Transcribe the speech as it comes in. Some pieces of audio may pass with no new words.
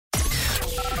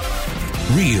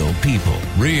Real people,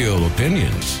 real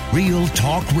opinions, real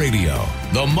talk radio.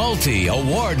 The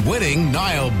multi-award-winning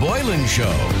Niall Boylan Show.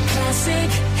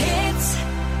 Classic hits.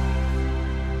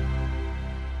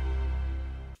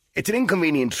 It's an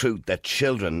inconvenient truth that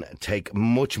children take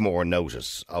much more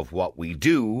notice of what we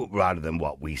do rather than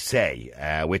what we say,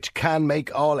 which can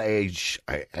make all age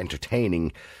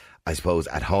entertaining, I suppose,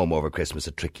 at home over Christmas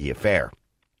a tricky affair.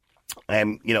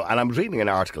 And I'm reading an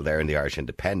article there in the Irish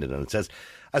Independent, and it says,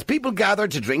 as people gather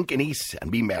to drink and eat and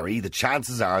be merry, the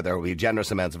chances are there will be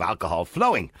generous amounts of alcohol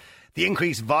flowing. The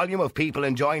increased volume of people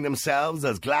enjoying themselves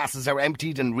as glasses are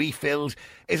emptied and refilled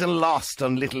isn't lost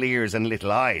on little ears and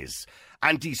little eyes.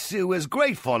 Auntie Sue is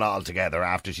great fun altogether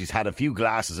after she's had a few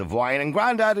glasses of wine, and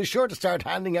Grandad is sure to start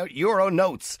handing out euro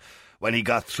notes when he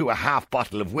got through a half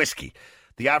bottle of whiskey.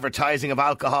 The advertising of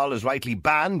alcohol is rightly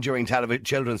banned during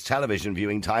children's television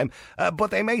viewing time, but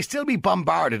they may still be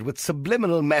bombarded with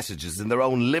subliminal messages in their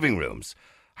own living rooms.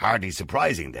 Hardly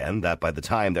surprising, then, that by the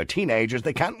time they're teenagers,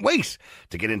 they can't wait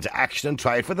to get into action and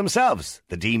try it for themselves.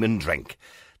 The demon drink.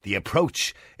 The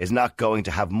approach is not going to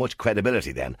have much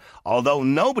credibility then, although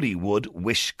nobody would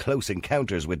wish close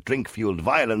encounters with drink-fuelled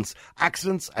violence,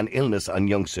 accidents and illness on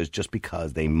youngsters just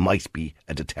because they might be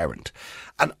a deterrent.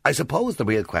 And I suppose the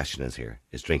real question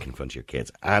is drink in front of your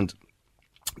kids. And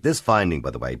this finding,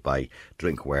 by the way, by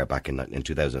Drinkware back in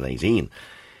 2018,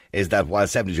 is that while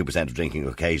 72% of drinking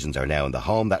occasions are now in the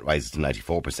home, that rises to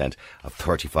 94% of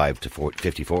 35 to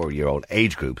 54-year-old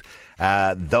age group.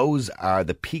 Those are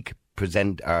the peak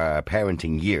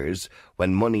parenting years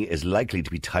when money is likely to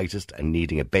be tightest and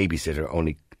needing a babysitter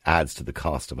only adds to the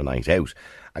cost of a night out.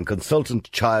 And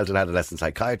consultant child and adolescent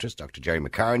psychiatrist Dr. Jerry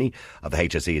McCartney of the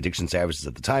HSE Addiction Services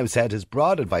at the time said his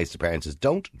broad advice to parents is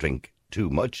don't drink too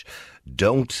much,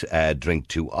 don't drink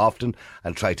too often,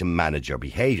 and try to manage your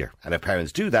behaviour. And if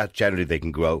parents do that, generally they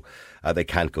can grow, they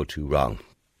can't go too wrong.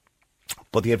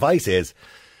 But the advice is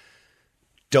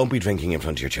don't be drinking in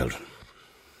front of your children.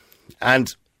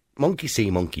 And monkey see,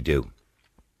 monkey do.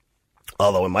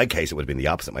 Although in my case it would have been the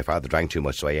opposite. My father drank too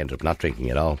much, so I ended up not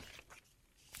drinking at all.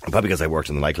 Probably because I worked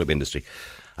in the nightclub industry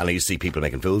and I used to see people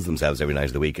making fools of themselves every night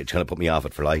of the week. It kind of put me off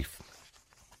it for life.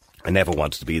 I never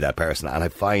wanted to be that person, and I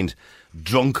find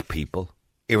drunk people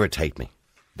irritate me.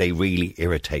 They really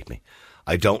irritate me.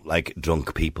 I don't like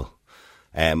drunk people.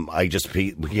 I just,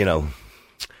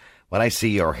 when I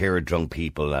see or hear drunk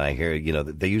people, and I hear,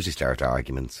 they usually start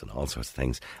arguments and all sorts of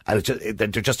things. And they're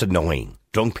just annoying.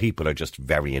 Drunk people are just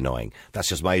very annoying. That's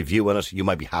just my view on it. You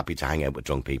might be happy to hang out with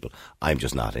drunk people. I'm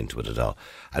just not into it at all.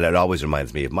 And it always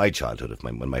reminds me of my childhood,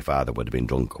 when my father would have been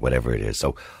drunk or whatever it is.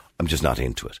 So I'm just not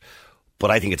into it. But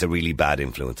I think it's a really bad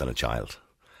influence on a child.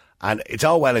 And it's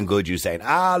all well and good you saying,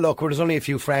 look, there's only a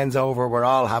few friends over, we're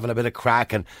all having a bit of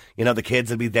crack, and, the kids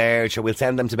will be there, sure, we'll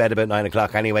send them to bed about 9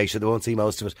 o'clock anyway, sure, they won't see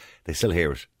most of it. They still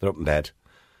hear it. They're up in bed.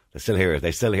 They still hear it.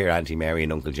 They still hear Auntie Mary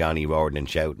and Uncle Johnny roaring and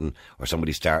shouting, or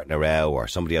somebody starting a row, or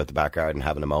somebody out the back garden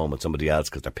having a moment with somebody else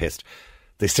because they're pissed.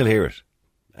 They still hear it.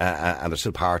 And they're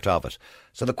still part of it.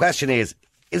 So the question is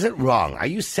it wrong? Are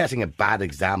you setting a bad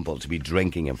example to be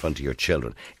drinking in front of your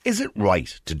children? Is it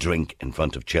right to drink in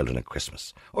front of children at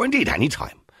Christmas? Or indeed any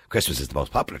time? Christmas is the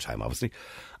most popular time, obviously.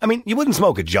 I mean, you wouldn't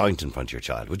smoke a joint in front of your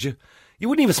child, would you? You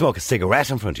wouldn't even smoke a cigarette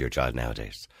in front of your child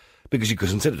nowadays, because you could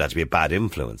consider that to be a bad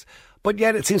influence. But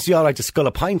yet it seems to be all right to scull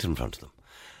a pint in front of them.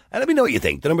 And let me know what you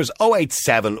think. The number's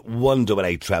 087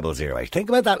 188 0008. Think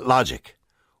about that logic.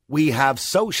 We have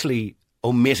socially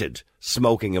omitted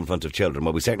smoking in front of children.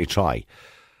 Well, we certainly try.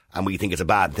 And we think it's a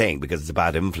bad thing because it's a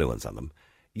bad influence on them.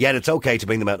 Yet it's okay to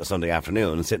bring them out on a Sunday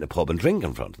afternoon and sit in a pub and drink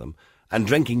in front of them. And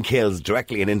drinking kills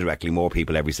directly and indirectly more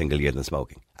people every single year than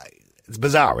smoking. It's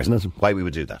bizarre, isn't it? Why we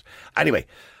would do that. Anyway,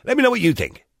 let me know what you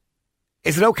think.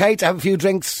 Is it okay to have a few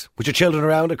drinks with your children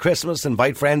around at Christmas,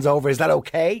 invite friends over? Is that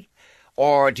okay?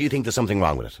 Or do you think there's something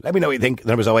wrong with it? Let me know what you think. The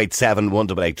number's 087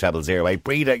 188 0008.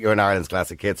 Breda, you're in Ireland's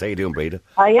Classic Hits. How you doing, Breda?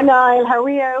 Hiya, Niall. How are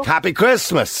you? Happy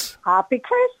Christmas. Happy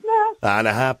Christmas. And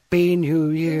a Happy New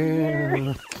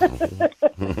Year.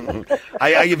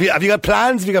 Have you got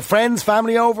plans? Have you got friends,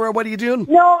 family over? Or what are you doing?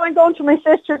 No, I'm going to my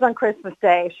sister's on Christmas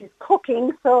Day. She's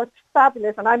cooking, so it's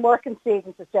fabulous. And I'm working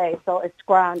Stevens Day, so it's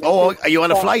grand. Oh, are you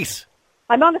on a flight?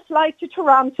 I'm on a flight to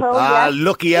Toronto. Yes.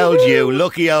 Lucky old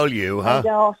you, huh? I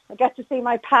know. I get to see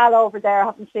my pal over there. I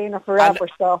haven't seen her forever,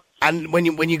 And when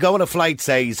you go on a flight,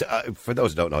 say, for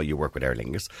those who don't know, you work with Aer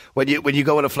Lingus. When you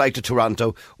go on a flight to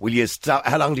Toronto, will you stop?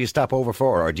 How long do you stop over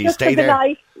for, or do you Just stay for the there?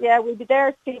 Night. Yeah, we'll be there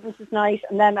at Stevens' night,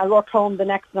 and then I'll work home the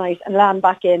next night and land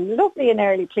back in lovely and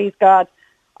early, please God,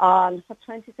 on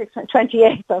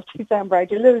 28th of December. I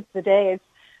do lose the days.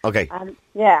 Okay.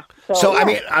 Yeah. So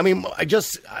yeah. I mean, I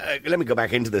just let me go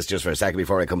back into this just for a second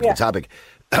before I come to the topic,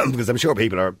 because I'm sure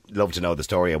people love to know the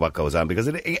story of what goes on, because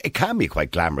it can be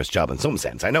quite glamorous job in some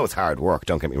sense. I know it's hard work.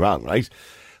 Don't get me wrong, right?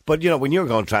 But, you know, when you're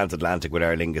going transatlantic with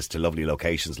Aer Lingus to lovely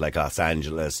locations like Los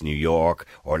Angeles, New York,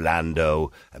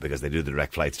 Orlando, because they do the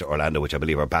direct flights to Orlando, which I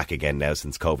believe are back again now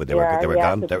since COVID. They were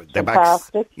gone. They're back.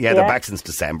 Yeah, they're back since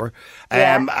December.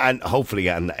 And hopefully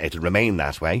it'll remain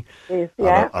that way.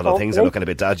 Although things are looking a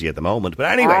bit dodgy at the moment. But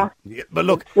anyway, but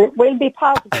look. We'll be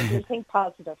positive. We'll think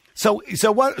positive. So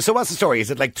what's the story?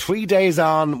 Is it like 3 days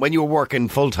on when you were working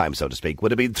full time, so to speak?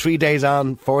 Would it be 3 days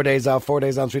on, 4 days off, 4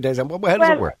 days on, 3 days on? How does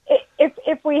it work?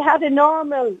 If we had back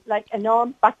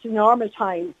to normal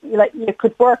times, you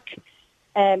could work,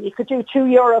 you could do 2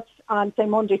 Europes on, say,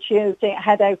 Monday, Tuesday,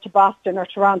 head out to Boston or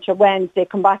Toronto Wednesday,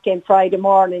 come back in Friday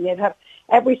morning. You'd have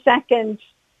every second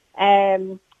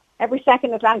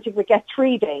Atlantic would get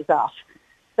 3 days off.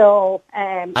 So,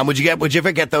 and would you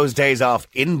ever get those days off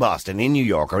in Boston, in New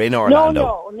York, or in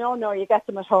Orlando? No, you get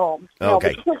them at home.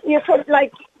 Okay. No, you could,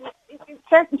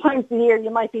 certain times of the year, you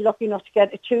might be lucky enough to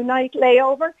get a 2-night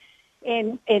layover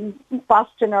in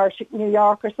Boston or New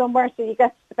York or somewhere. So you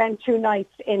get to spend 2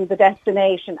 nights in the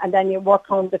destination, and then you work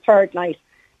home the 3rd night,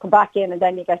 come back in, and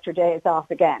then you get your days off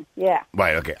again. Yeah.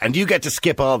 Right, okay. And do you get to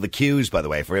skip all the queues, by the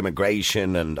way, for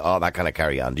immigration and all that kind of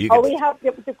carry on? We have,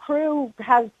 the crew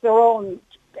has their own,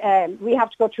 we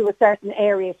have to go through a certain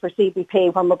area for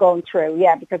CBP when we're going through,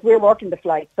 because we're working the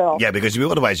flight. So yeah, because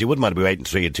otherwise you wouldn't want to be waiting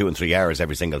 2 and 3 hours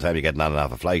every single time you're getting on and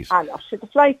off a flight. I know. The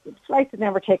flights would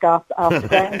never take off the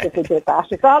ground if we did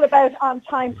that. It's all about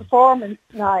on-time performance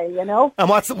now, you know. And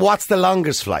what's the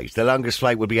longest flight? The longest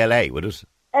flight would be LA, would it?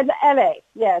 LA,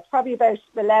 yeah. It's probably about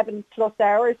 11 plus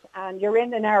hours, and you're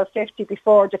in an hour 50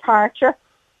 before departure.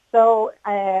 So,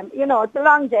 it's a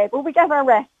long day, but we get our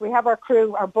rest. We have our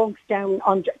crew, our bunks down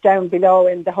below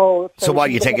in the hold. So what,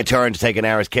 you take a turn to take an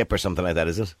hour's kip or something like that,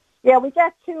 is it? Yeah, we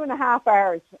get 2.5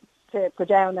 hours to go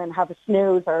down and have a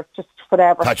snooze or just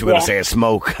whatever. I thought you were going to say a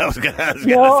smoke. I was going to say,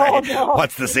 no.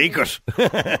 What's the secret?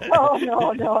 No.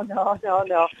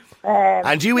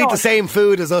 And do you eat the same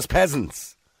food as us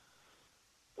peasants?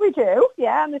 We do,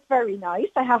 yeah, and it's very nice,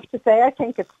 I have to say. I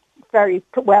think it's very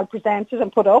well presented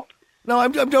and put up. No,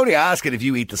 I'm only asking if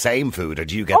you eat the same food, or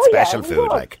do you get special food?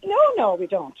 No, we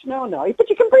don't. No. But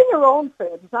you can bring your own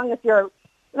food as long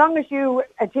as you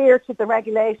adhere to the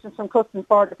regulations from Customs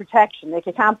Border Protection. Like,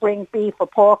 you can't bring beef or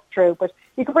pork through, but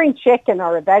you can bring chicken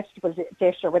or a vegetable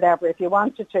dish or whatever if you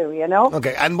wanted to, you know.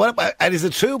 Okay, and is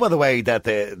it true, by the way, that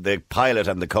the pilot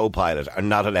and the co-pilot are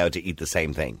not allowed to eat the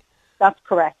same thing? That's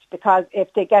correct, because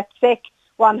if they get sick,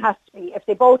 one has to be, if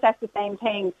they both have the same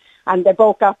thing and they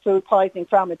both got food poisoning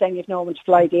from it, then you've no one to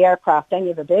fly the aircraft, then you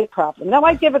have a big problem. Now,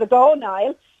 I'd give it a go,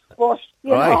 Niall, but, you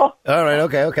know. All right,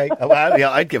 okay. Well, yeah,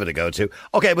 I'd give it a go too.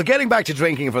 Okay, but getting back to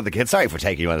drinking in front of the kids, sorry for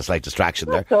taking you on a slight distraction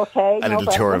there. That's okay. A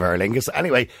little tour of Aer Lingus.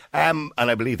 Anyway, and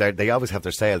I believe they always have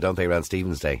their sale, don't they, around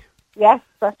Stephen's Day? Yes,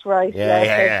 that's right.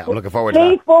 Yeah. I'm looking forward to that.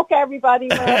 Please book, everybody.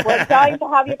 We're dying to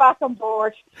have you back on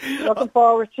board. Looking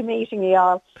forward to meeting you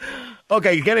all.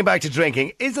 Okay, getting back to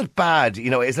drinking. Is it bad?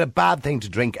 Is it a bad thing to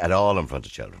drink at all in front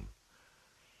of children?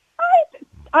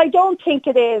 I don't think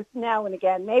it is now and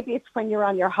again. Maybe it's when you're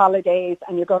on your holidays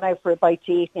and you're going out for a bite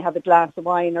to eat and you have a glass of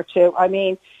wine or two. I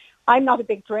mean, I'm not a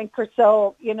big drinker,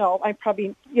 so, I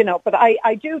probably, but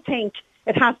I do think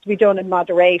it has to be done in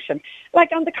moderation.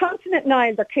 Like on the continent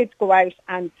now, their kids go out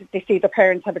and they see their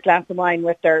parents have a glass of wine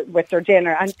with their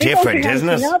dinner. And different, isn't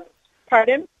it?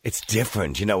 Pardon? It's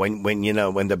different,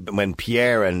 when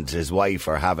Pierre and his wife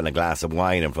are having a glass of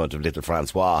wine in front of little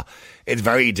Francois. It's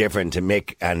very different to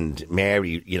Mick and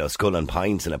Mary, sculling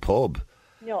pints in a pub.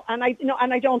 No, and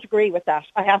I don't agree with that.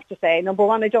 I have to say, number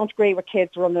one, I don't agree with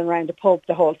kids running around the pub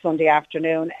the whole Sunday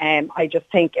afternoon. I just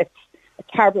think it's a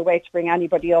terrible way to bring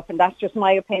anybody up, and that's just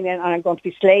my opinion, and I'm going to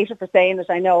be slated for saying it,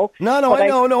 I know. No,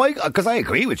 because I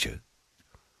agree with you.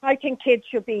 I think kids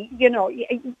should be,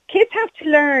 kids have to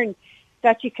learn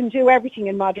that you can do everything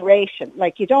in moderation.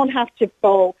 Like, you don't have to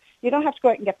go out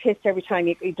and get pissed every time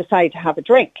you decide to have a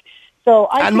drink. So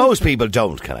most people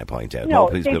don't, can I point out?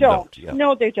 No, they don't. Yeah.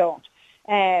 No, they don't.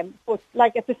 But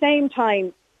like at the same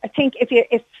time, I think if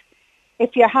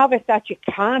you have it that you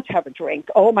can't have a drink,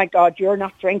 oh my God, you're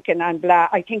not drinking and blah,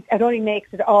 I think it only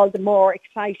makes it all the more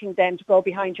exciting then to go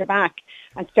behind your back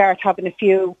and start having a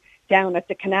few down at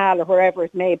the canal or wherever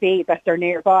it may be that they're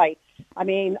nearby. I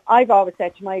mean, I've always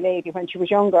said to my lady when she was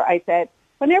younger, I said,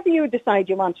 whenever you decide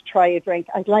you want to try a drink,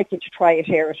 I'd like you to try it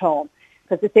here at home,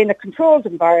 because it's in a controlled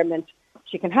environment.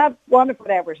 She can have one of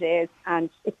whatever it is, and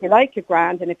if you like it,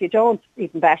 grand, and if you don't,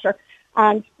 even better.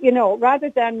 And, rather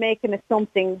than making it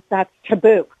something that's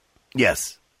taboo.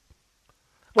 Yes.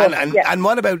 But, and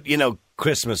what about,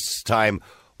 Christmas time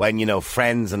when,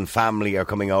 friends and family are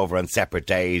coming over on separate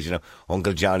days,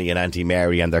 Uncle Johnny and Auntie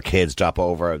Mary and their kids drop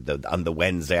over on the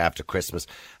Wednesday after Christmas,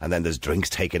 and then there's drinks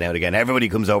taken out again. Everybody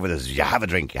comes over and says, you have a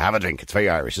drink. It's very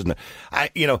Irish, isn't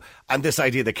it? And this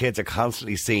idea that kids are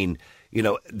constantly seen,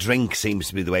 drink seems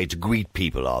to be the way to greet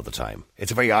people all the time.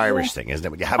 It's a very Irish thing, isn't it?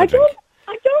 When you have a drink.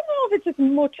 I don't know if it's as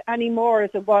much anymore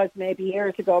as it was maybe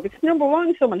years ago, because number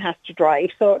one, someone has to drive,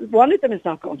 so one of them is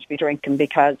not going to be drinking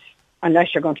because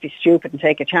unless you're going to be stupid and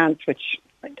take a chance, which,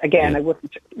 again, I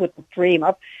wouldn't dream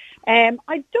of.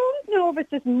 I don't know if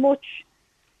it's as much.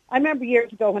 I remember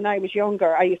years ago when I was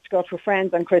younger, I used to go to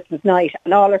friends on Christmas night,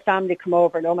 and all our family come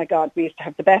over, and oh my God, we used to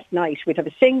have the best night. We'd have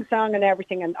a sing-song and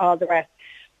everything and all the rest.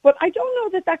 But I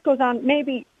don't know that goes on,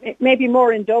 maybe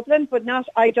more in Dublin, but not.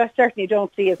 I just certainly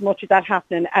don't see as much of that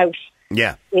happening out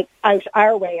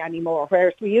our way anymore.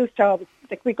 Whereas we used to always,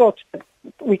 we go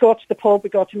to the pub, we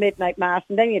go to midnight mass,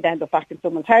 and then you'd end up back in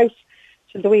someone's house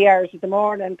till the wee hours of the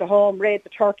morning, go home, raid the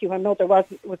turkey when mother was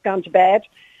gone to bed,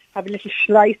 have a little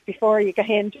slice before you get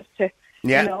in, just to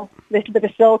little bit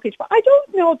of soakage. But I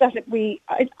don't know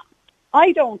that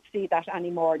I don't see that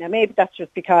anymore. Now maybe that's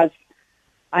just because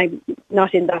I'm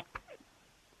not in that.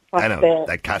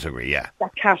 That category, yeah.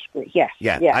 That category, yes.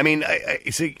 Yeah. I mean,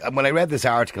 you see, when I read this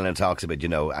article and it talks about,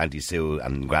 Auntie Sue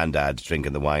and Grandad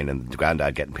drinking the wine and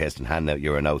Grandad getting pissed and handing out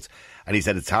euro notes, and he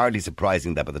said it's hardly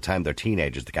surprising that by the time they're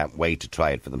teenagers, they can't wait to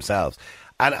try it for themselves.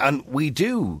 And we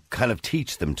do kind of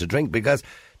teach them to drink because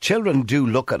children do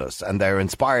look at us and they're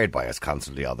inspired by us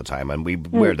constantly all the time, and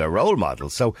we're their role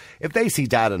models. So if they see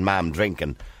Dad and Mum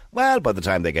drinking, well, by the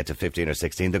time they get to 15 or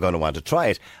 16, they're going to want to try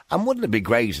it. And wouldn't it be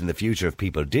great in the future if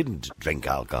people didn't drink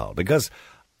alcohol? Because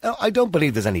I don't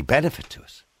believe there's any benefit to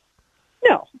it.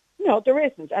 No, there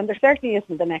isn't. And there certainly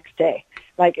isn't the next day.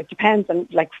 It depends on,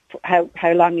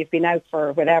 how long you've been out for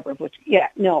or whatever. But,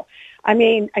 no. I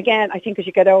mean, again, I think as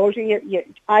you get older,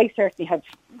 I certainly have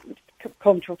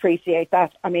come to appreciate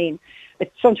that. I mean,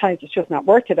 sometimes it's just not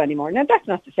worth it anymore. Now, that's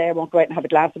not to say I won't go out and have a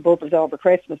glass of bubbles over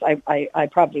Christmas. I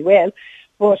probably will.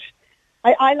 But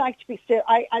I like to be still.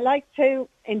 I like to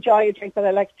enjoy a drink, but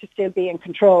I like to still be in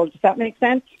control. Does that make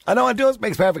sense? I know it does.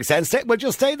 Makes perfect sense. Well,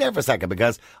 just stay there for a second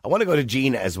because I want to go to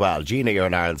Gina as well. Gina, you're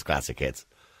in Ireland's Classic Hits.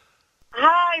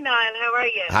 Hi, Niall. How are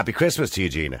you? Happy Christmas to you,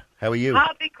 Gina. How are you?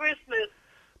 Happy Christmas.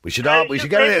 We should get a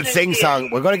little sing song.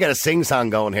 We're going to get a sing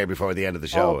song going here before the end of the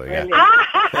show. Sure,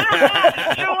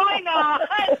 why not?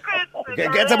 It's Christmas.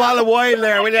 Get a bottle of wine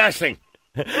there, will you, Aisling?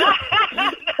 No.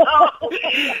 Come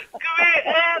here.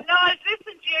 No, I was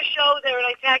listening to your show there and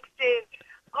I texted.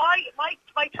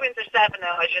 My twins are 7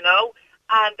 now, as you know,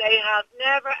 and they have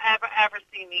never, ever, ever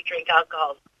seen me drink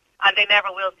alcohol. And they never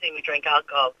will see me drink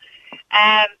alcohol.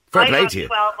 Fair play to you.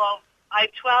 I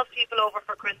have 12 people over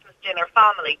for Christmas dinner,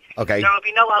 family. Okay. There will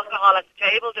be no alcohol at the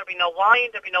table. There will be no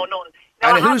wine. There will be no nothing.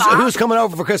 Now, and who's coming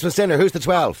over for Christmas dinner? Who's the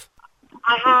 12?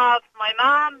 I have my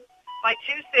mum, my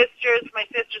 2 sisters, my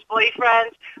sister's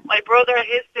boyfriend, my brother,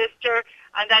 his sister,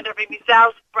 and then there'll be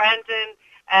myself, Brendan,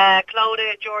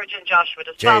 Claudia, George and Joshua.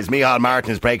 Jeez, Micheál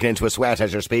Martin is breaking into a sweat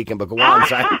as you're speaking, but go on,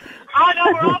 sorry. Oh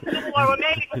no, we're off to the war. We're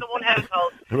mainly from the one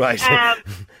household. Right. So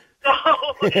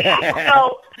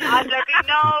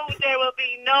there will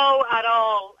be no at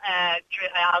all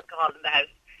alcohol in the house.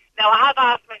 Now, I have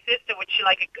asked my sister, would she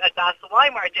like a glass of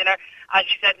wine or dinner? And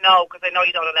she said no, because I know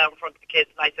you don't allow it in front of the kids.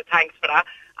 And I said, thanks for that.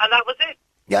 And that was it.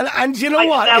 Yeah, and you know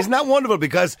what? Isn't that wonderful?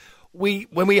 Because when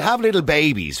we have little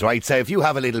babies, right? So if you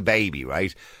have a little baby,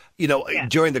 right?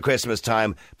 During the Christmas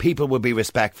time, people will be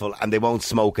respectful and they won't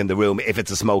smoke in the room if it's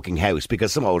a smoking house,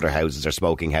 because some older houses are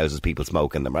smoking houses, people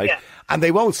smoke in them, right? Yeah. And they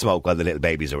won't smoke while the little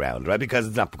baby's around, right? Because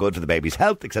it's not good for the baby's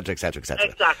health, etc., etc., etc.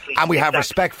 Exactly. And we have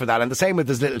respect for that. And the same with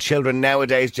those little children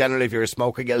nowadays. Generally, if you're a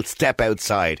smoker, you'll step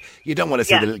outside. You don't want to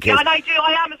see the little kids. Yeah, and I do.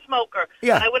 I am a smoker.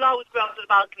 Yeah. And I will always go out to the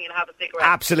balcony and have a cigarette.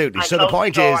 Absolutely. So the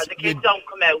point is, the kids don't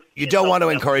come out. You don't want to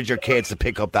encourage your kids to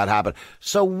pick up that habit.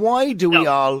 So why do we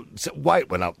all? Well,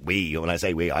 not we. When I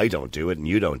say we, I don't do it, and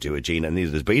you don't do it, Gina, and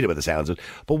neither does Brita, by the sounds of it.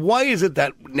 But why is it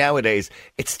that nowadays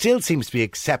it still seems to be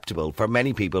acceptable for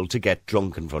many people to get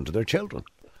drunk in front of their children?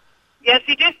 Yeah,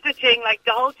 see, this is the thing,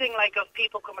 the whole thing, of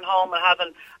people coming home and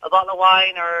having a bottle of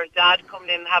wine or dad coming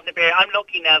in and having a beer. I'm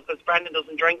lucky now because Brendan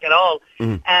doesn't drink at all. So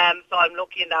I'm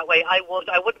lucky in that way. I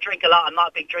wouldn't drink a lot. I'm not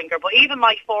a big drinker. But even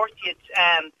my 40th,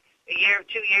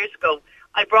 2 years ago,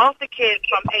 I brought the kids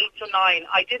from 8 to 9.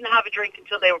 I didn't have a drink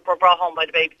until they were brought home by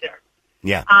the babysitter.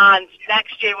 Yeah. And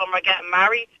next year when we're getting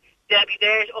married, they'll be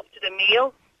there up to the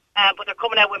meal. but they're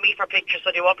coming out with me for pictures,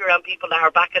 so they won't be around people that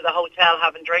are back at the hotel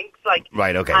having drinks. Like,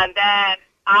 Right, okay. And then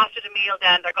after the meal,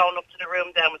 then they're going up to the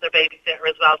room then with their babysitter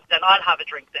as well. So then I'll have a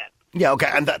drink then. Yeah, okay,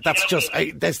 and that's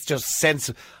just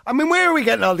sensible. I mean, where are we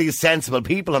getting all these sensible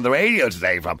people on the radio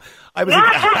today from? I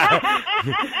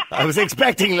was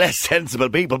expecting less sensible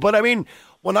people, but I mean,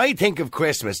 when I think of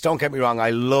Christmas, don't get me wrong, I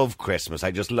love Christmas.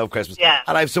 I just love Christmas. Yeah.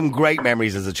 And I have some great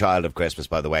memories as a child of Christmas,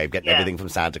 by the way, of getting everything from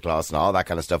Santa Claus and all that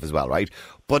kind of stuff as well, right?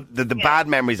 But the bad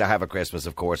memories I have of Christmas,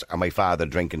 of course, are my father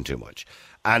drinking too much.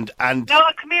 And No,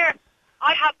 come here.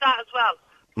 I have that as well.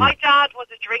 My dad was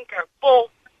a drinker, but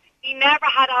he never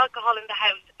had alcohol in the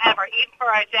house, ever. Even for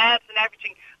our dads and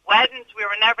everything. Weddings, we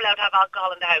were never allowed to have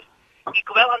alcohol in the house. He'd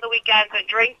go out on the weekends and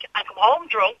drink and come home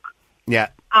drunk. yeah.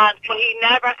 But he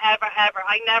never, ever,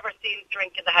 I never seen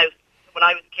drink in the house. When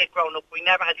I was a kid growing up, we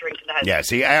never had drink in the house. Yeah,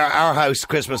 see, our house,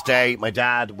 Christmas Day, my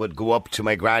dad would go up to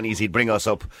my granny's. He'd bring us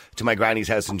up to my granny's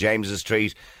house in James's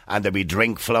Street, and there'd be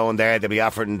drink flowing there. They'd be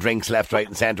offering drinks left, right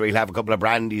and centre. He'd have a couple of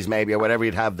brandies maybe, or whatever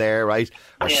he'd have there, right?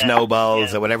 Or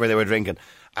snowballs or whatever they were drinking.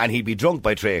 And he'd be drunk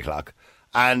by 3 o'clock.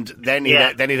 And then he'd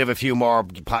have a few more,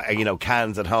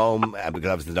 cans at home, because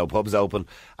obviously no pubs open,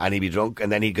 and he'd be drunk,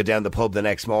 and then he'd go down the pub the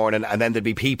next morning, and then there'd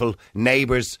be people,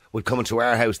 neighbours, would come into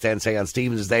our house then, say on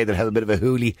Stephen's Day, they'd have a bit of a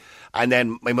hoolie, and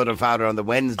then my mother and father on the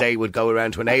Wednesday would go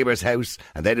around to a neighbour's house,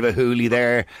 and they'd have a hoolie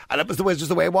there, and it was just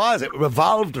the way it was. It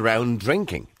revolved around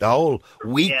drinking. The whole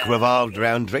week revolved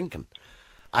around drinking.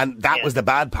 And that was the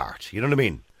bad part, you know what I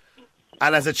mean?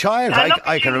 And as a child,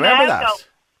 I can remember that.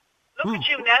 Look at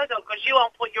you now, though, because you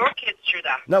won't put your kids through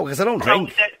that. No, because I don't drink.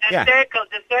 So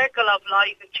the circle of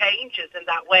life changes in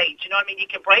that way. Do you know what I mean? You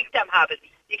can break them habits.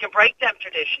 You can break them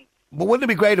traditions. But wouldn't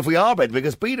it be great if we all break?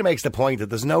 Because Breda makes the point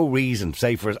that there's no reason,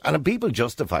 say for us, and people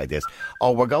justify this.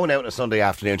 Oh, we're going out on a Sunday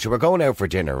afternoon. So we're going out for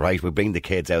dinner, right? We bring the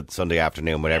kids out Sunday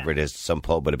afternoon, whatever it is, some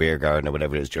pub with a beer garden or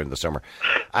whatever it is during the summer.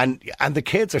 And the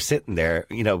kids are sitting there,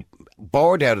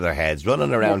 bored out of their heads,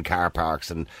 running around car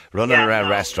parks and running around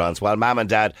restaurants while mum and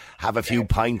dad have a few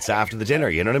pints after the dinner,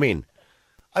 you know what I mean?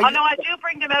 I do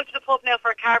bring them out to the pub now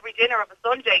for a Carvery dinner of a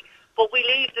Sunday, but we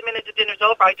leave the minute the dinner's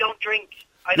over. I don't drink.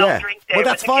 I don't drink there. Well,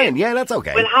 that's fine. Yeah, that's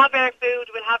okay. We'll have our food.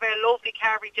 We'll have our lovely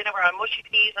Carvery dinner with our mushy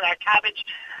peas and our cabbage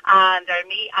and our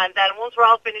meat, and then once we're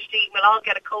all finished eating, we'll all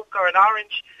get a Coke or an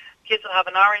orange. Kids will have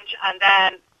an orange, and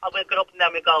then we'll get up and then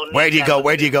we'll go. Where do you go?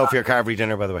 Where do you go for your Carvery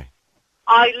dinner, by the way?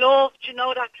 I love, do you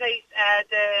know that place,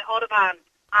 the Autobahn?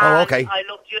 Oh, okay. I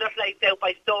love the other place out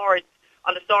by Swords,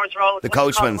 on the Swords Road. The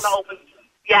Coachman's.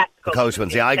 Yeah. The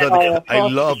Coachman's, yeah. I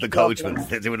love the Coachman's.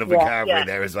 They do another Carvery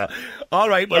there as well. All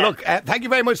right, well, look, thank you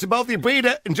very much to both of you.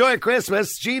 Breda, enjoy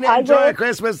Christmas. Gina, enjoy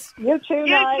Christmas. You too, You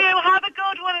too. Have a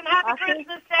good one and happy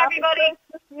Christmas to everybody.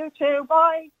 You too.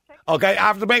 Bye. Okay,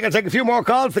 after the break, I'll take a few more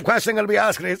calls. The question I'm going to be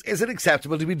asking is it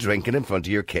acceptable to be drinking in front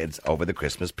of your kids over the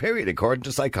Christmas period? According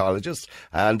to psychologist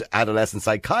and adolescent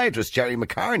psychiatrist Jerry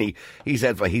McCartney, he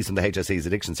said, well, he's from the HSE's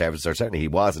addiction service, or certainly he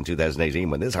was in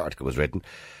 2018 when this article was written.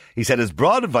 He said his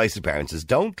broad advice to parents is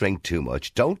don't drink too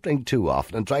much, don't drink too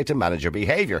often, and try to manage your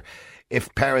behaviour.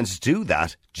 If parents do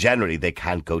that, generally they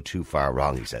can't go too far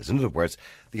wrong, he says. In other words,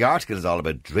 the article is all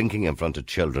about drinking in front of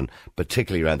children,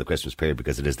 particularly around the Christmas period,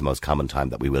 because it is the most common time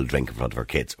that we will drink in front of our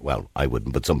kids. Well, I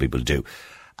wouldn't, but some people do.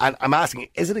 And I'm asking,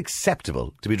 is it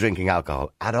acceptable to be drinking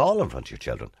alcohol at all in front of your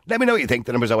children? Let me know what you think.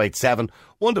 The number's 087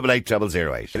 188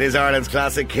 0008. It is Ireland's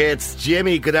classic hits.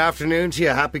 Jimmy, good afternoon to you.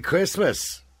 Happy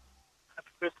Christmas. Happy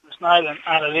Christmas, Niall, and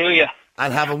hallelujah.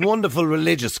 And have a wonderful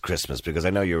religious Christmas, because I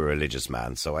know you're a religious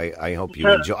man. So I hope you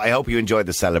enjoy. I hope you enjoy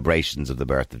the celebrations of the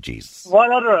birth of Jesus.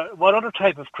 What other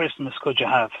type of Christmas could you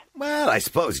have? Well, I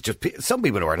suppose just some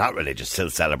people who are not religious still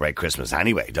celebrate Christmas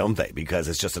anyway, don't they? Because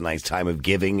it's just a nice time of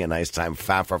giving, a nice time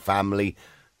for family.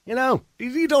 You know,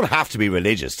 you don't have to be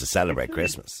religious to celebrate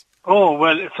Christmas. Oh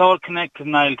well, it's all connected,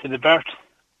 Niall, to the birth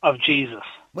of Jesus.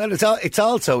 Well, it's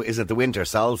also is it the winter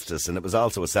solstice, and it was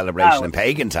also a celebration in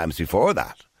pagan times before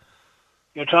that.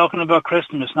 You're talking about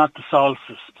Christmas, not the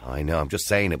solstice. I know, I'm just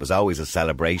saying it was always a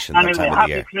celebration that time of the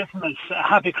year.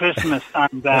 Happy Christmas,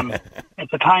 and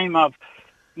it's a time of,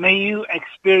 may you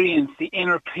experience the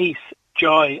inner peace,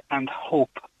 joy and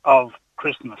hope of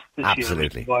Christmas this year.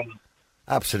 Absolutely.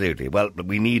 Absolutely. Well,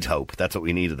 we need hope. That's what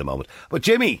we need at the moment. But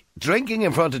Jimmy, drinking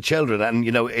in front of children, and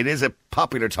it is a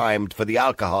popular time for the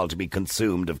alcohol to be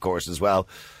consumed, of course, as well.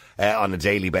 On a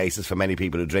daily basis for many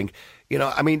people who drink.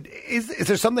 I mean, is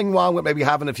there something wrong with maybe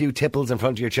having a few tipples in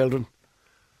front of your children?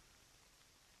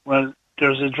 Well,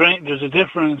 there's a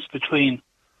difference between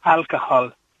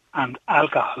alcohol and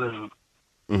alcoholism.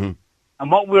 Mm-hmm.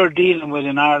 And what we're dealing with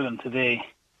in Ireland today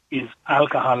is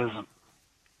alcoholism.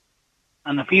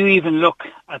 And if you even look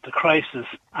at the crisis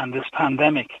and this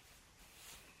pandemic,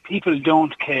 people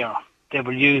don't care. They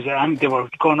will use it, and they were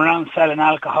going around selling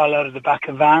alcohol out of the back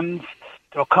of vans.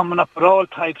 They were coming up with all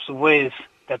types of ways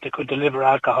that they could deliver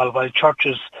alcohol, while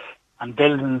churches and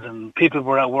buildings and people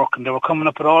were at work, and they were coming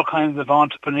up with all kinds of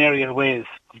entrepreneurial ways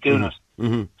of doing it.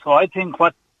 Mm-hmm. So I think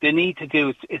what they need to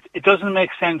do, it doesn't make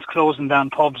sense closing down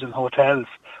pubs and hotels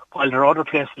while there are other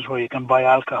places where you can buy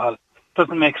alcohol. It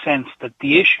doesn't make sense. That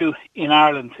the issue in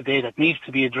Ireland today that needs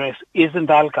to be addressed isn't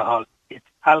alcohol, it's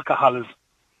alcoholism.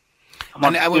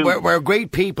 And we're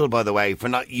great people, by the way, for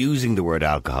not using the word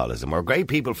alcoholism. We're great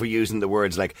people for using the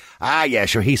words like, yeah,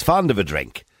 sure, he's fond of a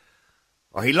drink.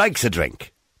 Or he likes a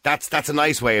drink. That's a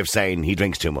nice way of saying he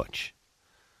drinks too much.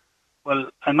 Well,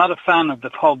 I'm not a fan of the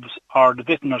pubs or the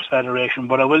Vintners Federation,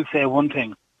 but I will say one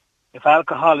thing. If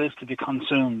alcohol is to be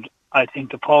consumed, I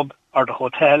think the pub or the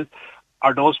hotel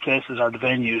or those places are the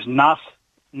venues,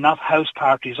 not house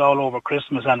parties all over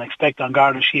Christmas and expect on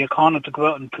Garda Síochána to go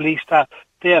out and police that.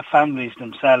 They have families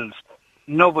themselves.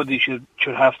 Nobody should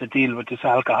have to deal with this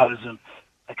alcoholism,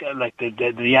 like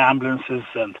the ambulances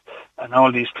and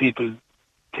all these people.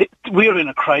 We're in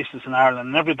a crisis in Ireland,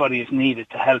 and everybody is needed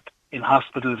to help in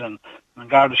hospitals and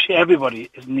Garda. Everybody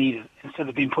is needed instead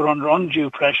of being put under undue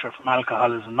pressure from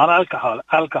alcoholism. Not alcohol,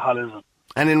 alcoholism.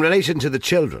 And in relation to the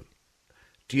children,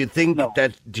 do you think No.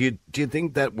 that do you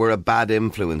think that we're a bad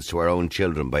influence to our own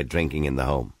children by drinking in the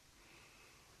home?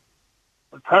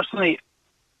 Well, personally,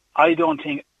 I don't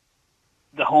think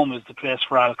the home is the place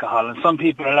for alcohol. And some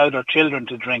people allow their children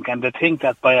to drink, and they think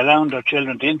that by allowing their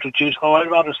children to introduce,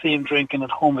 I'd rather see him drinking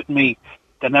at home with me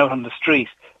than out on the street.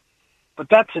 But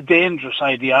that's a dangerous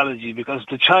ideology, because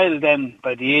the child then,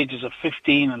 by the ages of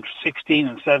 15 and 16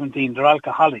 and 17, they're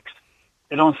alcoholics.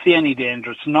 They don't see any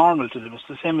danger. It's normal to them. It's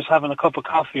the same as having a cup of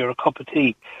coffee or a cup of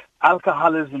tea.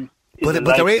 Alcoholism is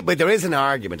But there is an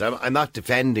argument. I'm not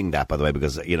defending that, by the way,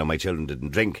 because my children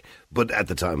didn't drink, but at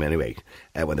the time anyway,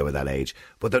 when they were that age.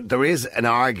 But there is an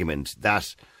argument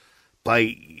that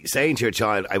by saying to your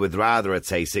child, I would rather at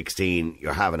say 16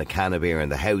 you're having a can of beer in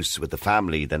the house with the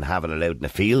family than having it out in a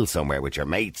field somewhere with your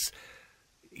mates,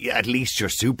 at least you're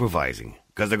supervising,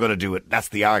 because they're going to do it. That's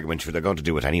the argument, they're going to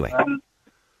do it anyway.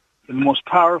 The most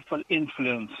powerful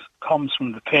influence comes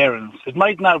from the parents. It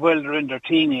might not well they're in their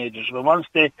teenagers, but once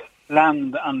they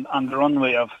land on the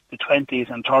runway of the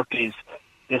 20s and 30s,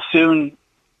 they soon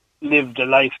live the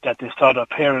life that they saw their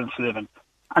parents living.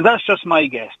 And that's just my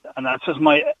guess, and that's just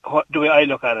the way I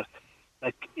look at it.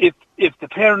 Like, if the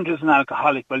parent is an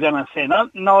alcoholic, well, then I say,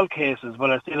 not in all cases,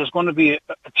 but I say there's going to be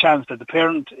a chance that the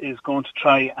parent is going to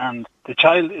try, and the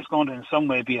child is going to in some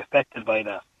way be affected by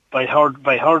that. By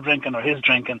her drinking or his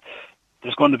drinking,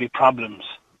 there's going to be problems.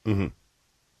 Mm-hmm.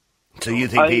 So you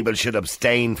think people should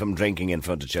abstain from drinking in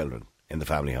front of children in the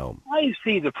family home? I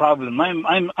see the problem.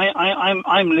 I'm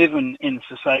living in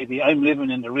society. I'm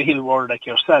living in the real world like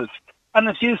yourself. And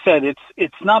as you said,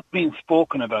 it's not being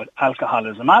spoken about,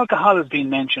 alcoholism. Alcohol has been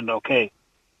mentioned, okay,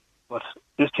 but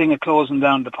this thing of closing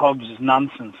down the pubs is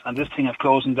nonsense, and this thing of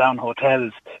closing down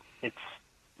hotels, it's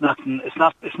nothing. It's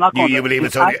not. You believe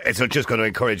it's just going to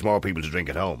encourage more people to drink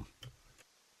at home?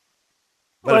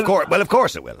 Well, of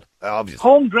course it will. Obviously,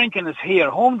 home drinking is here.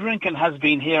 Home drinking has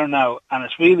been here now, and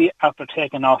it's really after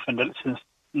taking off since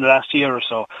the last year or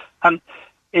so, and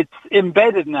it's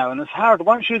embedded now, and it's hard.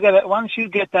 Once you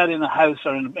get that in a house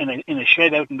or in a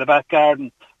shed out in the back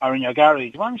garden or in your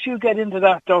garage, once you get into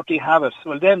that dirty habit,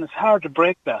 well, then it's hard to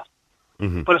break that.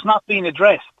 Mm-hmm. But it's not being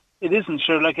addressed. It isn't,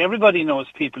 sure. Like, everybody knows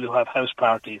people who have house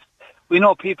parties. We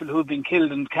know people who've been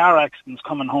killed in car accidents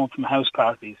coming home from house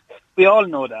parties. We all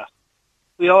know that.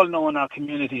 We all know in our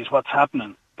communities what's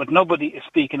happening, but nobody is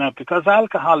speaking out, because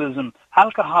alcohol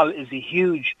is a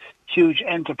huge, huge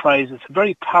enterprise. It's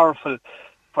very powerful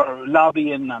for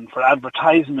lobbying and for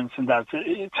advertisements and that.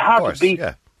 It's hard to beat.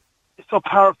 Yeah. It's so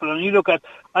powerful. And you look at,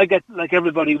 I get, like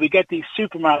everybody, we get these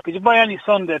supermarkets. You buy any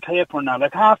Sunday paper now,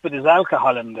 like half of it is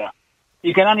alcohol in there.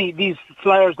 You get these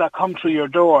flyers that come through your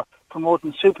door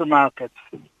promoting supermarkets.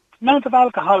 The amount of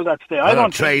alcohol that's there. I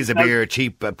don't trays of beer,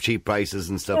 cheap prices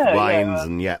and stuff, wines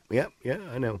and yeah,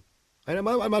 I know. I'm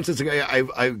not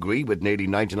I agree with nearly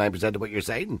 99% of what you're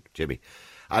saying, Jimmy.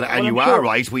 And you are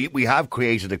right. We have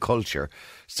created a culture,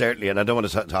 certainly, and I don't want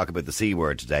to talk about the C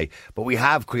word today, but we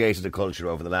have created a culture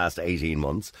over the last 18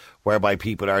 months whereby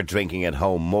people are drinking at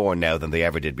home more now than they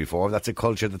ever did before. That's a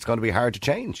culture that's going to be hard to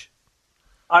change.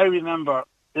 I remember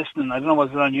listening, I don't know,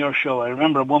 was it on your show? I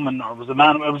remember a woman, or was a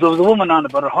man, there was a woman on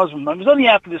about her husband. It was only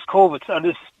after this COVID, or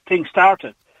this thing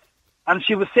started. And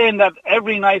she was saying that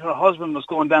every night her husband was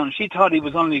going down. She thought he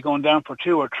was only going down for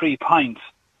 2 or 3 pints.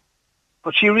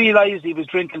 But she realised he was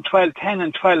drinking 10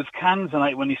 and 12 cans a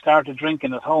night when he started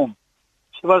drinking at home.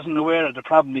 She wasn't aware of the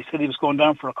problem. He said he was going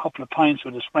down for a couple of pints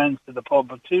with his friends to the pub,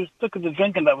 but she was looking at the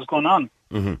drinking that was going on.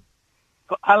 Mm-hmm.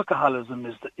 So alcoholism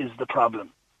is the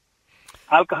problem.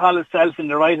 Alcohol itself in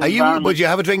the right environment. Would you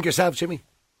have a drink yourself, Jimmy?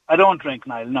 I don't drink,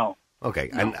 Niall, no. Okay,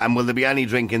 no. And will there be any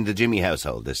drink in the Jimmy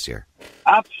household this year?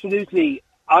 Absolutely.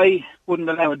 I wouldn't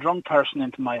allow a drunk person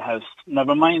into my house.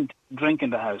 Never mind drink in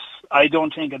the house. I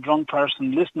don't think a drunk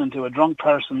person, listening to a drunk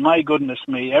person, my goodness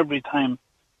me, every time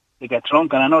they get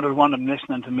drunk, and I know there's one of them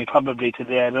listening to me probably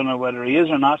today, I don't know whether he is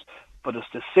or not, but it's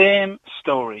the same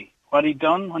story. What he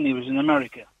done when he was in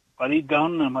America, what he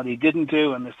done and what he didn't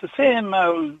do, and it's the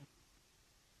same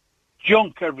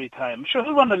junk every time. Sure,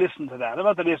 who'd want to listen to that? I've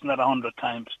had to listen to that 100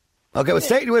 times. Okay,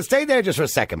 we'll stay there just for a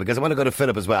second because I want to go to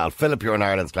Philip as well. Philip, you're in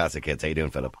Ireland's Classic Hits. How you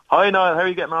doing, Philip? Hi, Niall. How are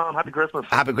you getting on? Happy Christmas.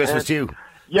 Happy Christmas to you.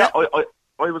 Yeah,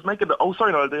 I was making the... Oh,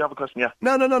 sorry, Niall. Do you have a question? Yeah.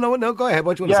 No. Go ahead.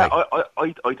 What do you want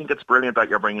to say? I think it's brilliant that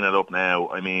you're bringing it up now.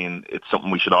 I mean, it's something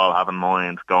we should all have in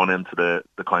mind going into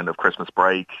the kind of Christmas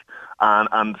break.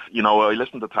 And you know, I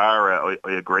listened to Tara.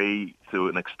 I agree to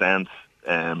an extent.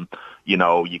 You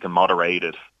know, you can moderate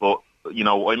it. But, you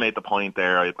know, I made the point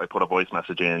there. I put a voice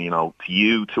message in, you know, to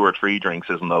you, 2 or 3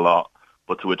 drinks isn't a lot.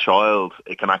 But to a child,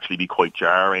 it can actually be quite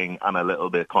jarring and a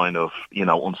little bit kind of, you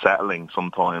know, unsettling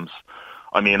sometimes.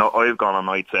 I mean, I've gone on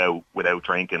nights out without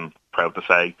drinking, proud to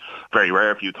say, very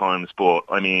rare a few times. But,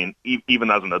 I mean, even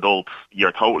as an adult,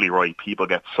 you're totally right. People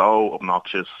get so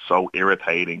obnoxious, so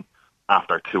irritating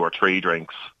after 2 or 3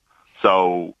 drinks.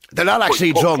 So they're not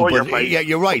actually drunk, but yeah,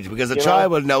 you're right, because a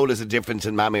child will notice a difference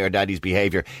in mommy or daddy's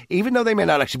behaviour, even though they may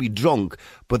not actually be drunk,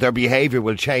 but their behaviour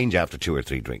will change after 2 or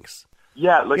 3 drinks.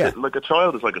 Yeah, like a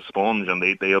child is like a sponge, and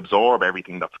they absorb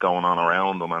everything that's going on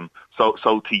around them. And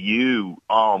so to you,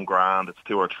 oh, I'm grand, it's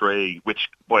 2 or 3, which,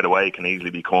 by the way, can easily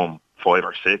become 5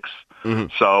 or 6. Mm-hmm.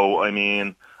 So, I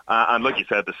mean... and like you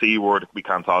said, the C word we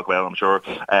can't talk about, I'm sure,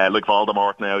 like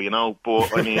Voldemort now, you know.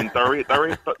 But I mean, there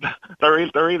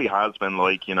really has been,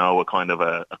 like, you know, a kind of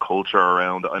a culture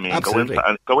around it. I mean,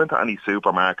 go into any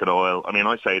supermarket aisle. I mean,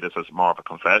 I say this as more of a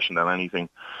confession than anything.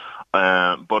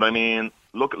 But I mean,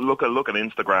 look at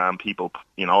Instagram. People,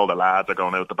 you know, all the lads are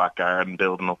going out the back garden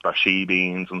building up their she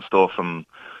beans and stuff, and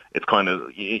it's kind of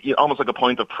almost like a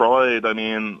point of pride. I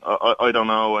mean, I don't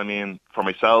know. I mean, for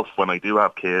myself, when I do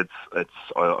have kids,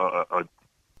 I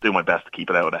do my best to keep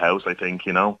it out of the house, I think,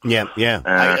 you know. Yeah.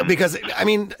 Because, I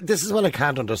mean, this is what I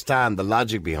can't understand, the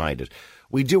logic behind it.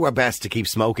 We do our best to keep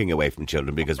smoking away from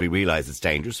children because we realise it's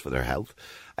dangerous for their health.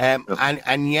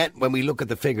 And yet, when we look at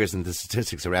the figures and the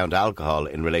statistics around alcohol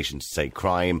in relation to, say,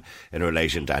 crime, in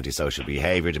relation to antisocial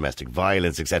behaviour, domestic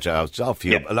violence, etc.,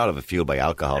 a lot of it fueled by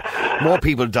alcohol. More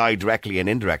people die directly and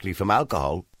indirectly from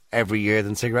alcohol every year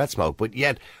than cigarette smoke. But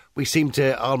yet, we seem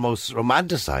to almost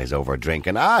romanticise over a drink.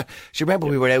 And, remember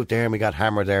we were out there and we got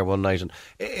hammered there one night. And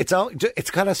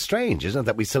it's kind of strange, isn't it,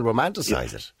 that we still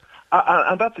romanticise it?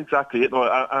 And that's exactly it.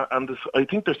 And I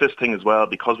think there's this thing as well,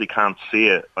 because we can't see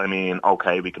it. I mean,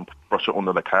 okay, we can brush it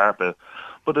under the carpet.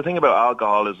 But the thing about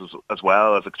alcohol is, as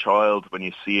well, as a child, when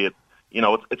you see it, you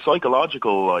know, it's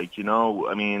psychological. Like, you know,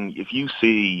 I mean, if you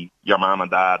see your mum and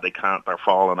dad, they're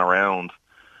falling around,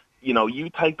 you know, you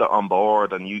take that on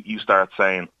board and you start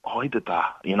saying, oh, I did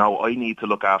that. You know, I need to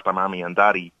look after mommy and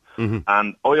daddy. Mm-hmm.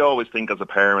 And I always think as a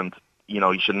parent, you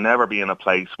know, you should never be in a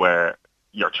place where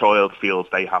your child feels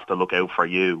they have to look out for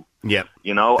you. Yeah.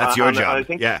 You know? That's your job. I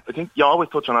think you always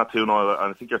touch on that too, Noel,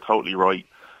 and I think you're totally right.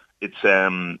 It's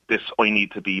this, I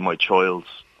need to be my child's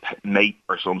mate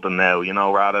or something now, you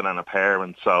know, rather than a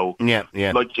parent. So,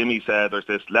 like Jimmy said, there's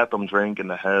this let them drink in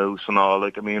the house and all.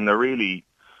 Like, I mean, they're really,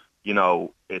 you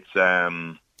know, it's...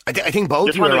 I think both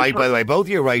of you are right, by the way. Both of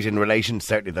you are right in relation to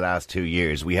certainly the last 2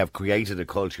 years. We have created a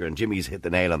culture, and Jimmy's hit the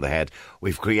nail on the head.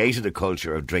 We've created a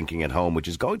culture of drinking at home, which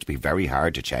is going to be very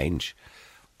hard to change.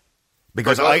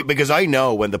 Because I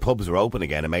know when the pubs were open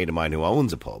again, a mate of mine who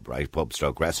owns a pub, right,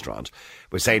 pub/restaurant,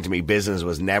 was saying to me business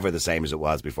was never the same as it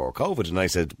was before COVID. And I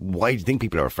said, why do you think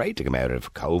people are afraid to come out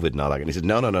of COVID and all that? And he said,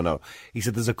 no. He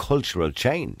said, there's a cultural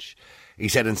change. He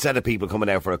said, instead of people coming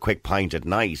out for a quick pint at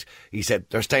night, he said,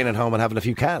 they're staying at home and having a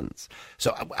few cans.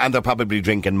 So, and they're probably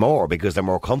drinking more because they're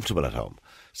more comfortable at home.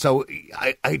 So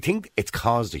I think it's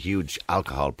caused a huge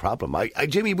alcohol problem.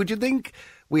 Jimmy, would you think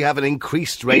we have an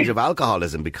increased rate of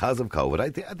alcoholism because of COVID?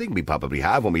 I think we probably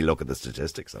have when we look at the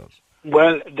statistics of it.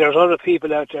 Well, there's other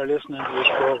people out there listening to this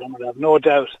programme, I have no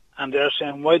doubt, and they're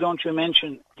saying, why don't you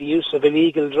mention the use of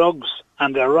illegal drugs?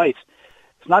 And they're right.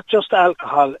 It's not just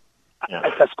alcohol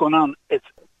that's going on. It's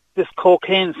this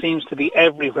cocaine seems to be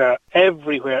everywhere.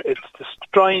 It's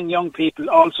destroying young people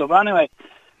also. But anyway,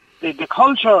 the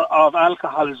culture of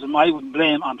alcoholism I would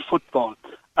blame on football.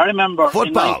 I remember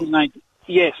Football? in 1990,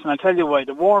 yes, and I'll tell you why.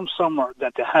 The warm summer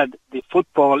that they had the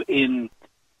football in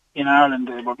Ireland,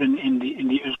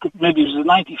 maybe it was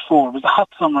 94. It was a hot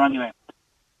summer anyway,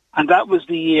 and that was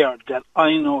the year that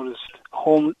I noticed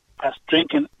that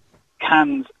drinking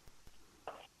cans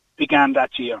began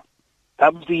that year.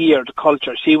 That was the year, the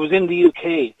culture. She was in the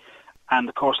UK, and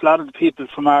of course, a lot of the people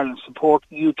from Ireland support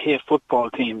UK football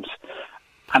teams.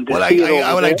 And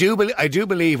I do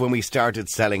believe when we started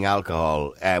selling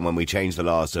alcohol, when we changed the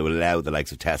laws to allow the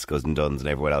likes of Tesco's and Dunn's and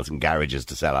everyone else in garages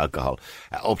to sell alcohol,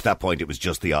 up to that point it was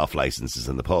just the off licences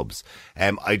in the pubs.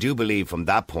 I do believe from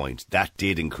that point that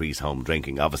did increase home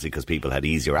drinking, obviously because people had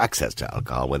easier access to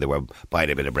alcohol when they were buying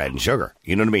a bit of bread and sugar.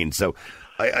 You know what I mean? So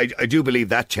I do believe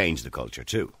that changed the culture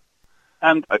too.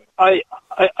 And I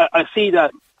see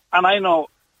that, and I know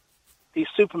these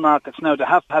supermarkets now, they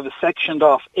have to have a sectioned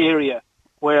off area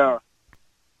where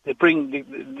they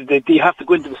you have to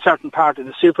go into a certain part of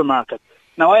the supermarket.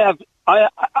 Now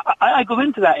I go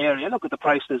into that area, look at the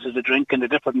prices of the drink and the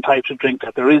different types of drink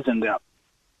that there is in there.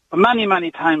 But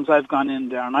many times I've gone in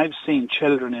there and I've seen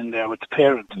children in there with the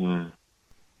parent. Mm.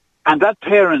 And that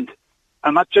parent,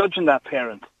 I'm not judging that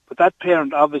parent, but that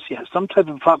parent obviously has some type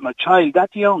of problem. A child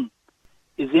that young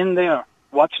is in there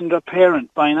watching their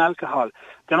parent buying alcohol.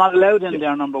 They're not allowed in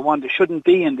there, number one. They shouldn't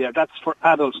be in there. That's for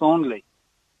adults only.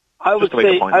 I would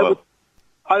think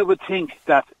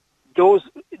that the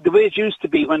way it used to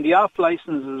be when the off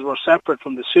licenses were separate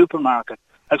from the supermarket,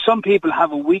 like some people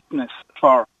have a weakness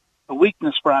for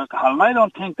alcohol, and I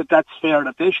don't think that that's fair,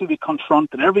 that they should be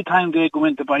confronted every time they go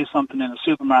in to buy something in a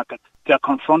supermarket. They're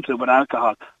confronted with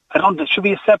alcohol. There should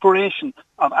be a separation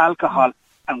of alcohol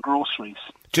and groceries.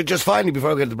 Just finally,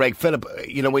 before I get to the break, Philip,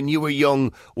 when you were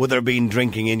young, would there have been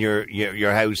drinking in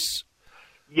your house?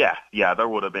 Yeah, there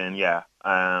would have been, yeah.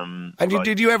 And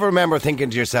did you ever remember thinking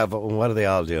to yourself, what are they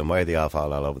all doing? Why are they all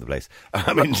over the place?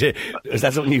 I mean, is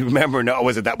that something you remember?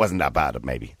 No, that wasn't that bad,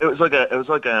 maybe? It was like I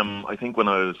think when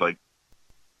I was like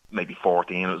maybe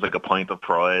 14, it was like a point of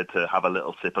pride to have a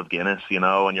little sip of Guinness,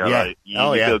 and you're like,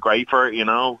 you feel great for it,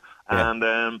 Yeah. And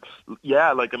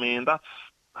that's,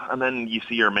 and then you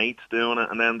see your mates doing it,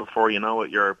 and then before you know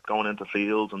it, you're going into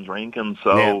fields and drinking.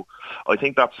 So I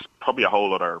think that's probably a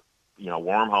whole other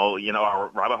wormhole,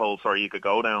 or rabbit hole, you could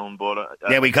go down. But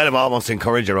we kind of almost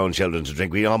encourage our own children to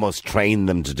drink. We almost train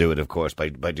them to do it, of course, by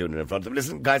doing it in front of them.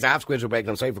 Listen, guys, I have to go into a break.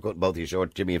 I'm sorry for cutting both of you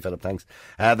short, Jimmy and Philip. Thanks.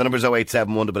 The number's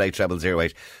 087 188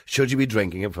 0008. Should you be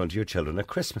drinking in front of your children at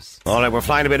Christmas? All right, we're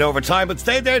flying a bit over time, but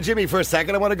stay there, Jimmy, for a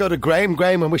second. I want to go to Graham.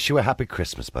 Graham, I wish you a happy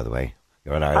Christmas, by the way.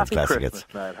 You're on Ireland's Classic Hits.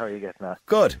 Happy Christmas, man. How are you getting on?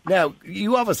 Good. Now,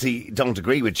 you obviously don't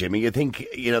agree with Jimmy. You think,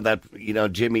 that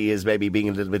Jimmy is maybe being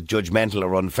a little bit judgmental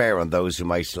or unfair on those who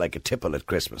might like a tipple at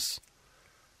Christmas.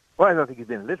 Well, I don't think he's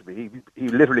been a little bit. He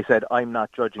literally said, I'm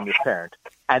not judging his parent,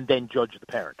 and then judge the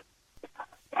parent.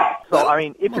 So,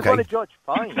 if you're going to judge,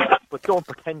 fine, but don't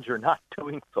pretend you're not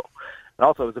doing so. And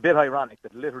also, it was a bit ironic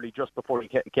that literally just before he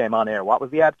came on air, what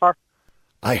was the ad for?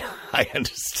 I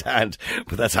understand,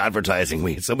 but that's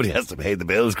advertising. Somebody has to pay the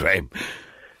bills, Graham.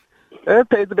 It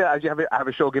pays the bills. You have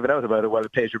a show given out about it while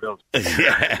it pays your bills.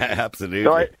 Yeah,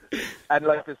 absolutely. And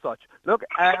life is such. Look,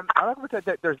 I'm not going to say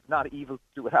that there's not evil to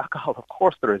do with alcohol. Of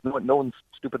course there is. No one's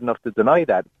stupid enough to deny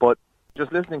that. But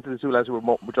just listening to the two lads who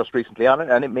were just recently on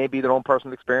it, and it may be their own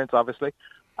personal experience, obviously,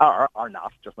 or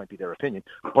not, just might be their opinion.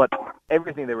 But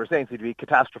everything they were saying seemed to be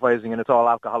catastrophizing, and it's all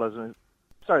alcoholism.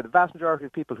 Sorry, the vast majority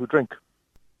of people who drink.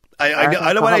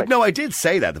 I did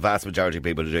say that the vast majority of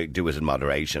people do it in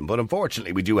moderation, but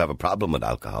unfortunately we do have a problem with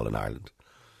alcohol in Ireland.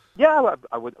 Yeah,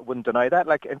 I wouldn't deny that.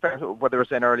 Like, in fact, what they were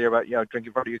saying earlier about drinking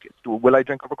in front of your kids. Will I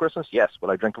drink over Christmas? Yes. Will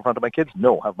I drink in front of my kids?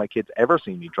 No. Have my kids ever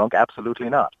seen me drunk? Absolutely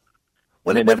not.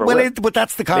 But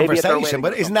that's the conversation.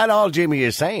 But isn't that all Jimmy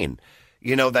is saying?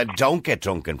 That don't get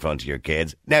drunk in front of your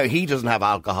kids. Now, he doesn't have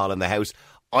alcohol in the house.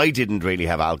 I didn't really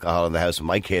have alcohol in the house when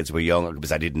my kids were young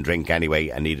because I didn't drink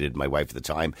anyway. I needed my wife at the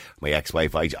time, my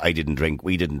ex-wife. I didn't drink.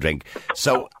 We didn't drink.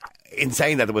 So, in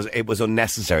saying that, it was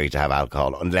unnecessary to have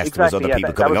alcohol unless there was other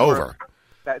people coming over.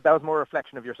 That was more a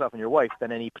reflection of yourself and your wife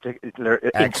than any particular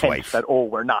ex-wife. That,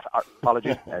 we're not.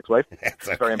 Apologies, ex-wife.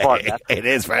 It's very important. That. It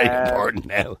is very important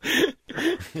now.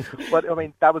 But,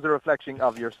 that was a reflection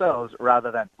of yourselves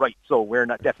rather than, right, so we're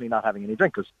definitely not having any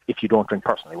drink, because if you don't drink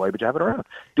personally, why would you have it around?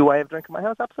 Do I have a drink in my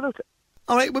house? Absolutely.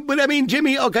 All right, but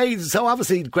Jimmy, okay, so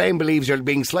obviously Graham believes you're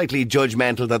being slightly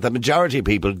judgmental that the majority of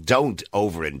people don't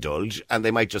overindulge and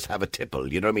they might just have a tipple,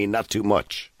 not too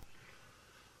much.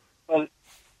 Well,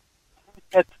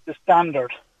 that's the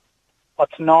standard.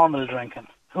 What's normal drinking?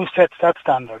 Who sets that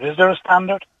standard? Is there a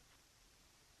standard?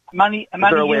 Many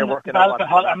units of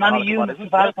alcohol, how many units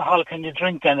of alcohol can you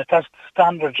drink then if that's the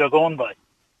standard you're going by?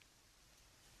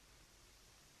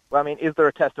 Well, I mean, is there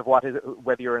a test of whether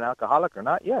you're an alcoholic or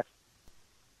not? Yes.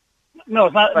 No,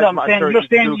 it's not. No,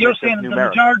 you're saying the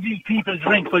majority of people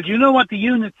drink. Well, do you know what the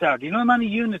units are? Do you know how many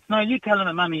units? Now, you tell them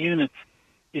how many units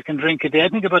you can drink a day. I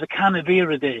think about a can of beer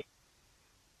a day.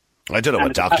 I don't know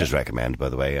what doctors recommend, by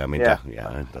the way. I mean, I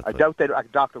doubt that a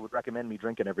doctor would recommend me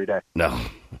drinking every day. No.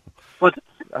 But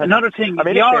another thing,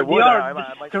 let's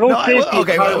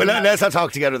not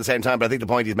talk together at the same time, but I think the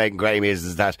point he's making, Graham,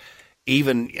 is that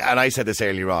even, and I said this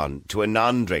earlier on, to a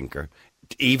non-drinker,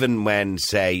 even when,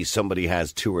 say, somebody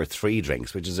has 2 or 3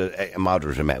 drinks, which is a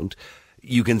moderate amount,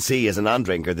 you can see as a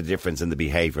non-drinker the difference in the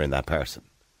behaviour in that person.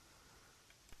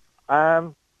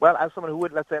 Well, as someone who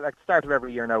would, let's say, like the start of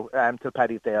every year now, till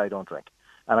Paddy's Day, I don't drink.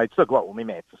 And I'd still go out with my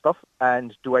mates and stuff.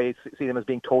 And do I see them as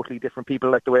being totally different people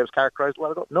like the way it was characterised?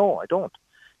 Well, no, I don't.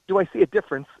 Do I see a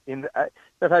difference in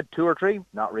they've had 2 or 3?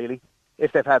 Not really.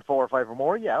 If they've had 4 or 5 or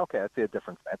more, yeah, okay, I see a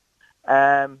difference then.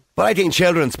 But I think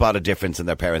children spot a difference in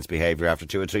their parents' behaviour after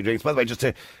 2 or 3 drinks. By the way, just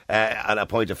on a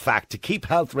point of fact, to keep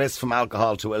health risks from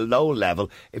alcohol to a low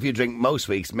level, if you drink most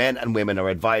weeks, men and women are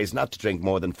advised not to drink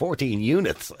more than 14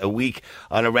 units a week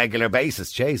on a regular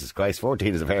basis. Jesus Christ,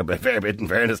 14 is a fair bit in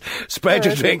fairness. Spread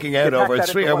your drinking out over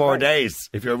 3 or more days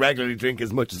if you regularly drink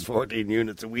as much as 14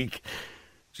 units a week.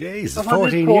 Jesus,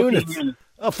 14 units.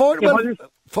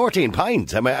 14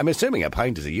 pints. I'm assuming a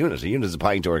pint is a unit. A unit is a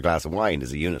pint, or a glass of wine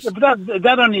is a unit. Yeah, but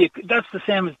that's the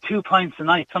same as 2 pints a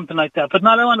night, something like that. But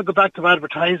now I want to go back to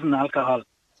advertising alcohol.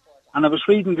 And I was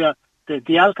reading the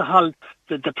alcohol,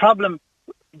 the problem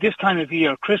this time of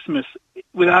year, Christmas,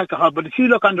 with alcohol. But if you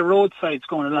look on the roadsides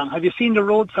going along, have you seen the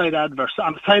roadside adverts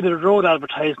on the side of the road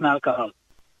advertising alcohol?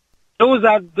 Those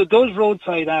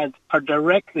roadside ads are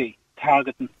directly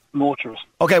targeting motorists.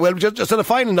 Okay, well, just on a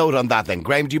final note on that then,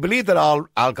 Graham, do you believe that all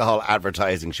alcohol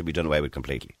advertising should be done away with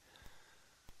completely?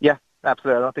 Yeah,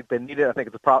 absolutely. I don't think they need it. I think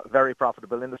it's a very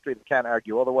profitable industry. They can't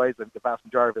argue otherwise. I think the vast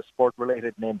majority of it is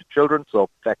sport-related, named children, so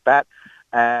check that.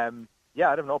 I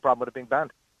have no problem with it being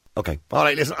banned. Okay. All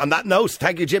right, listen, on that note,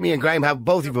 thank you, Jimmy and Graham.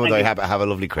 Both of you have a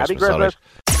lovely Christmas. Happy Christmas.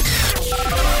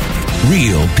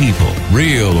 Real people,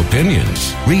 real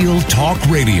opinions, real talk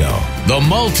radio. The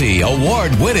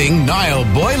multi-award-winning Niall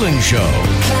Boylan Show.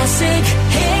 Classic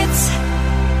hits.